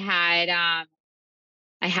years, I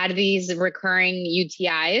had these recurring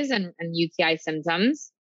UTIs and UTI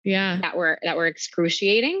symptoms. Yeah. That were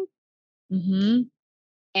excruciating.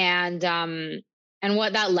 And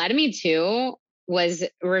what that led me to was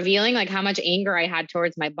revealing like how much anger I had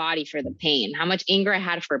towards my body for the pain, how much anger I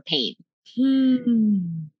had for pain.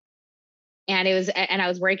 And I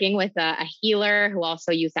was working with a healer who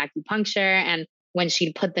also used acupuncture. And when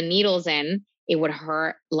she'd put the needles in, it would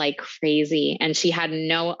hurt like crazy. And she had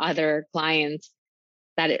no other clients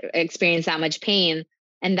that experienced that much pain.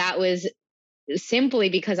 And that was simply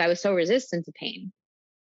because I was so resistant to pain.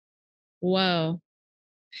 Whoa.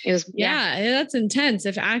 It was, yeah, that's intense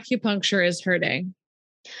if acupuncture is hurting.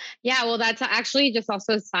 Yeah. Well, that's actually just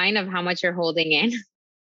also a sign of how much you're holding in.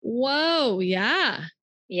 Whoa. Yeah.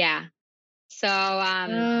 Yeah. So,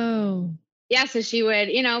 oh. yeah, so she would,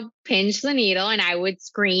 pinch the needle and I would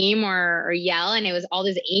scream or yell. And it was all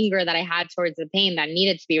this anger that I had towards the pain that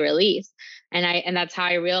needed to be released. And that's how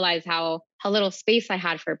I realized how little space I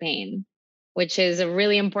had for pain, which is a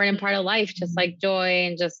really important part of life, just like joy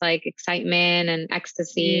and just like excitement and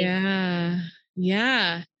ecstasy. Yeah.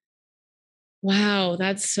 Yeah. Wow,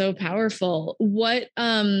 that's so powerful. What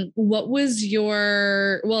was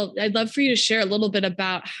well, I'd love for you to share a little bit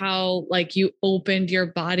about how like you opened your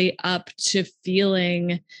body up to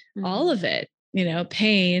feeling all of it,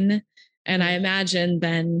 pain. And I imagine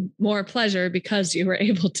then more pleasure because you were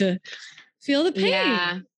able to feel the pain.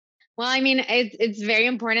 Yeah. Well, I mean, it's very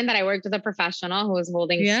important that I worked with a professional who was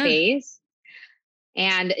holding space.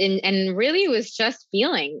 And really it was just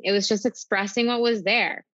feeling. It was just expressing what was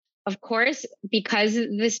there. Of course, because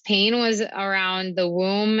this pain was around the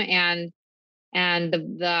womb and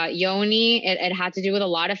the yoni, it had to do with a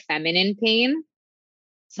lot of feminine pain.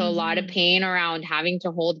 So a lot of pain around having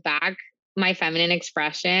to hold back my feminine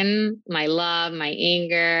expression, my love, my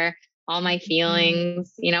anger, all my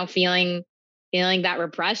feelings, feeling that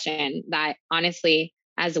repression that honestly,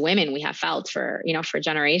 as women, we have felt for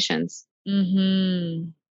generations.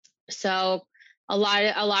 So a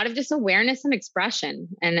lot of just awareness and expression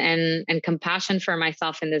and compassion for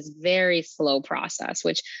myself in this very slow process,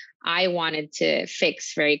 which I wanted to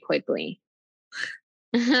fix very quickly.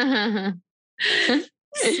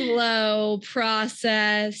 Slow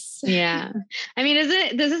process. Yeah. I mean,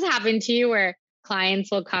 does this happen to you where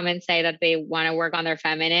clients will come and say that they want to work on their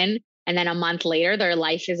feminine and then a month later their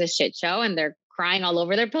life is a shit show and they're crying all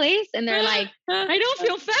over their place and they're like, I don't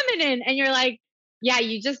feel feminine. And you're like, yeah,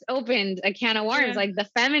 you just opened a can of worms. Yeah. Like the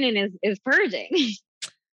feminine is purging.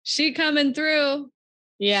 She coming through.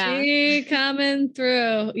 Yeah. She coming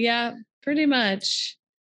through. Yeah, pretty much.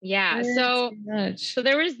 Yeah. So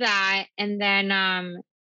there was that. And then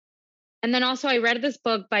also I read this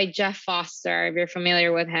book by Jeff Foster, if you're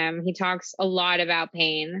familiar with him. He talks a lot about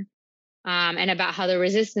pain, and about how the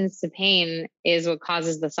resistance to pain is what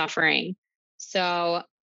causes the suffering. So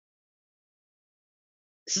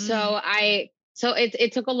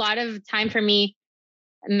it took a lot of time for me,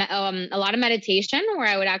 a lot of meditation where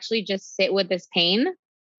I would actually just sit with this pain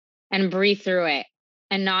and breathe through it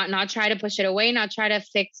and not try to push it away, not try to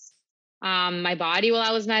fix my body while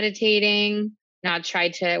I was meditating, not try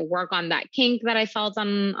to work on that kink that I felt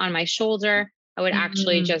on my shoulder. I would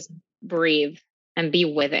actually just breathe and be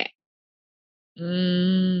with it.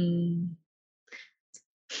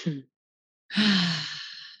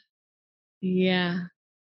 Yeah.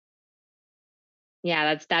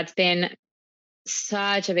 Yeah, that's been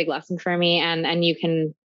such a big lesson for me. And you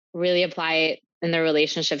can really apply it in the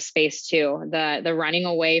relationship space too. The running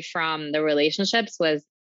away from the relationships was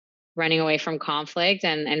running away from conflict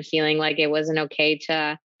and feeling like it wasn't okay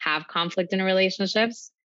to have conflict in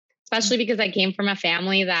relationships, especially because I came from a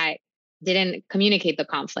family that didn't communicate the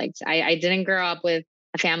conflict. I didn't grow up with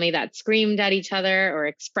a family that screamed at each other or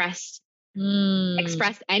expressed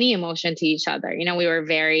any emotion to each other.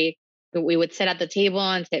 We would sit at the table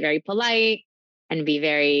and sit very polite and be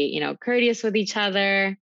very, courteous with each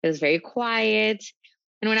other. It was very quiet.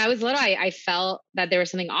 And when I was little, I felt that there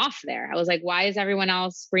was something off there. I was like, why is everyone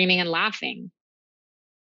else screaming and laughing?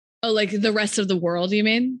 Oh, like the rest of the world, you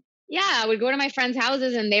mean? Yeah, I would go to my friends'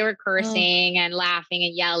 houses and they were cursing and laughing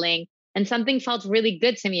and yelling. And something felt really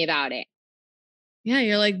good to me about it. Yeah,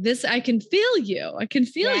 you're like, this, I can feel you. I can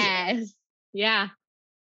feel you. Yeah.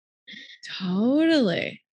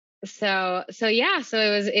 Totally. So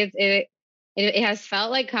it has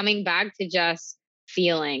felt like coming back to just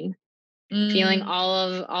feeling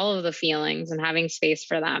all of the feelings and having space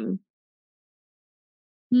for them.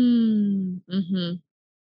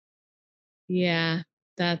 Yeah,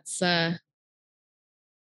 that's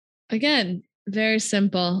again, very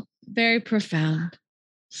simple, very profound.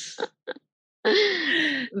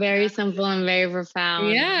 Very simple and very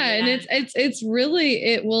profound. Yeah, and it's really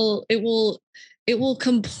it will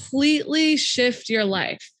completely shift your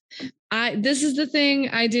life. This is the thing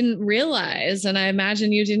I didn't realize, and I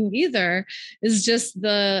imagine you didn't either, is just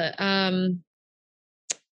the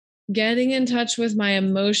getting in touch with my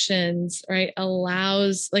emotions, right?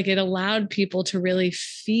 It allowed people to really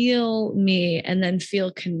feel me and then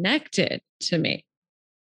feel connected to me.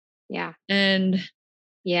 Yeah. And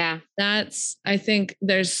yeah, I think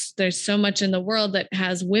there's so much in the world that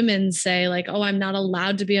has women say like, oh, I'm not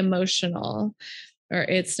allowed to be emotional, or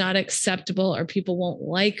it's not acceptable, or people won't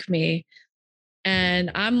like me.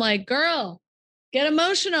 And I'm like, girl, get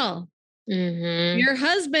emotional. Your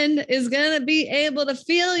husband is going to be able to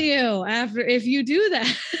feel you if you do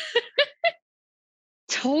that.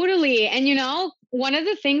 Totally. And one of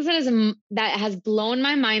the things that has blown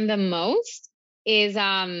my mind the most is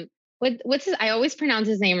what's his, I always pronounce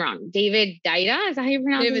his name wrong. David Deida. Is that how you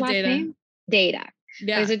pronounce his last name? Deida.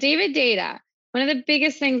 Yeah. Okay, so David Deida. One of the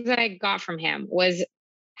biggest things that I got from him was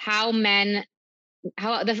how the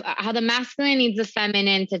masculine needs the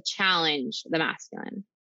feminine to challenge the masculine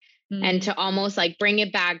and to almost like bring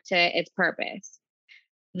it back to its purpose.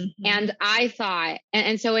 And I thought,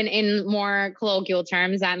 and so in more colloquial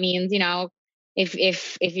terms, that means,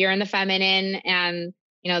 if you're in the feminine and,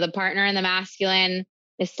 the partner in the masculine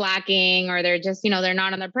is slacking, or they're just, they're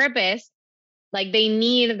not on their purpose, like they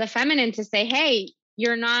need the feminine to say, hey,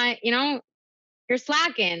 you're not, you're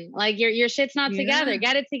slacking, like your shit's not together,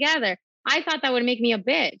 get it together. I thought that would make me a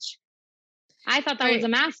bitch. I thought that was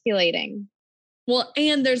emasculating. Well,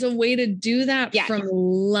 and there's a way to do that from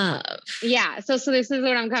love. Yeah. So this is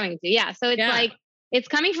what I'm coming to. Yeah. So it's like, it's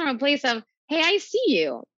coming from a place of, hey, I see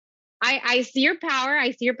you. I see your power. I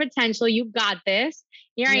see your potential. You got this.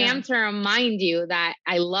 Here I am to remind you that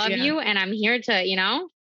I love you, and I'm here to,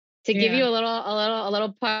 to give you a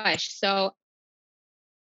little push. So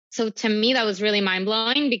to me, that was really mind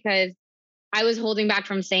blowing, because I was holding back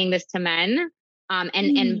from saying this to men.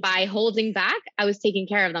 And by holding back, I was taking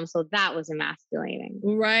care of them. So that was emasculating.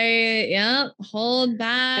 Right. Yeah. Hold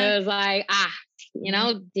back. It was like,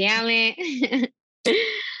 damn it.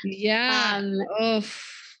 Yeah.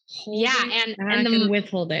 And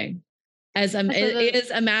withholding it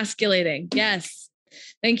is emasculating. Yes.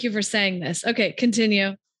 Thank you for saying this. Okay.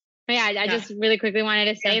 Continue. I just really quickly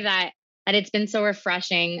wanted to say that it's been so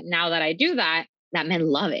refreshing now that I do that men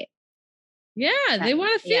love it. Yeah. They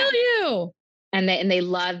want to feel you. And they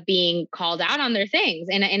love being called out on their things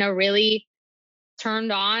in a really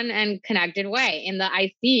turned on and connected way. In the,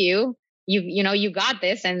 I see you, you got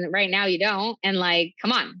this, and right now you don't. And like,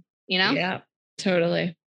 come on, Yeah,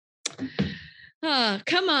 totally. Oh,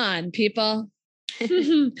 come on, people.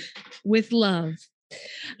 With love.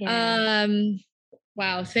 Yeah.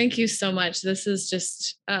 Wow. Thank you so much. This is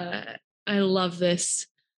just, I love this.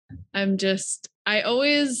 I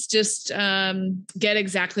always just get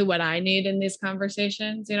exactly what I need in these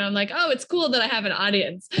conversations. I'm like, oh, it's cool that I have an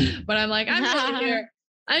audience, but I'm like,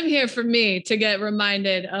 I'm here for me to get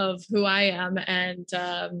reminded of who I am and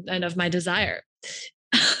of my desire.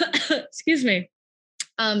 Excuse me.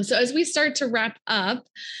 So as we start to wrap up,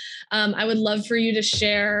 I would love for you to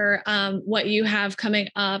share what you have coming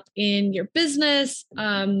up in your business.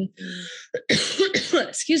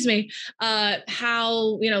 Excuse me.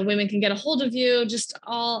 How women can get a hold of you, just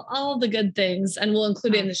all the good things, and we'll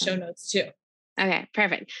include it in the show notes too. Okay,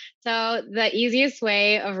 perfect. So the easiest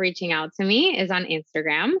way of reaching out to me is on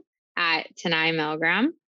Instagram at Tanai Milgram.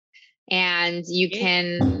 And you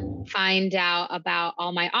can find out about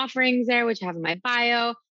all my offerings there, which I have in my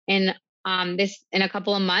bio. And in a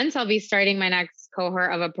couple of months, I'll be starting my next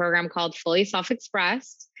cohort of a program called Fully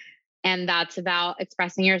Self-Expressed. And that's about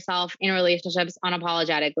expressing yourself in relationships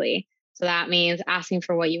unapologetically. So that means asking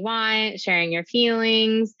for what you want, sharing your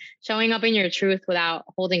feelings, showing up in your truth without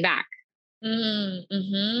holding back.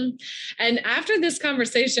 Mm-hmm. And after this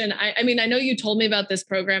conversation, I mean, I know you told me about this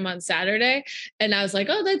program on Saturday, and I was like,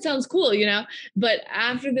 oh, that sounds cool, but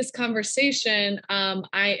after this conversation,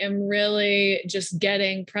 I am really just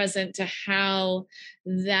getting present to how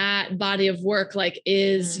that body of work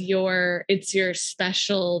is it's your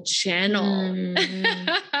special channel.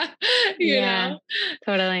 you know?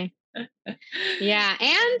 Totally. Yeah.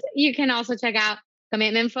 And you can also check out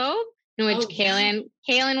Commitment Phobe, in which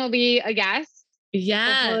Kaylin will be a guest.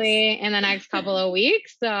 Yes. Hopefully in the next couple of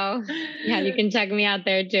weeks. So you can check me out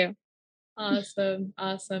there too. Awesome.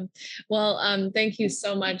 Well, thank you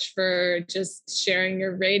so much for just sharing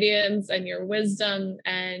your radiance and your wisdom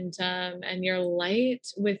and your light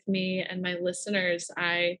with me and my listeners.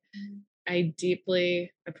 I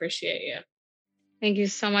deeply appreciate you. Thank you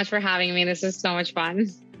so much for having me. This is so much fun.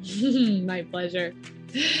 My pleasure.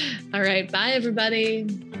 All right. Bye, everybody.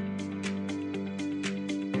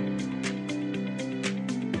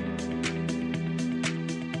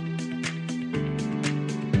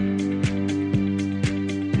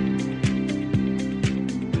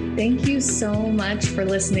 Thank you so much for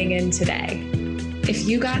listening in today. If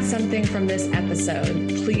you got something from this episode,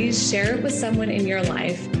 please share it with someone in your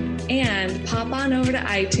life and pop on over to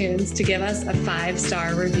iTunes to give us a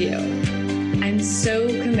 5-star review. I'm so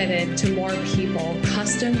committed to more people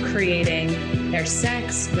custom creating their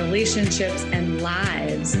sex, relationships, and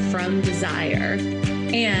lives from desire.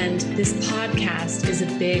 And this podcast is a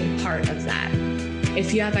big part of that.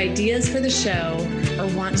 If you have ideas for the show or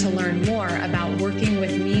want to learn more about working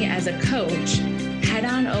with me as a coach, head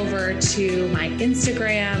on over to my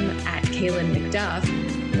Instagram at Kaylin McDuff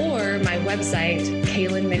or my website,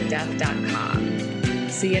 kaylinmcduff.com.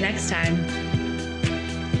 See you next time.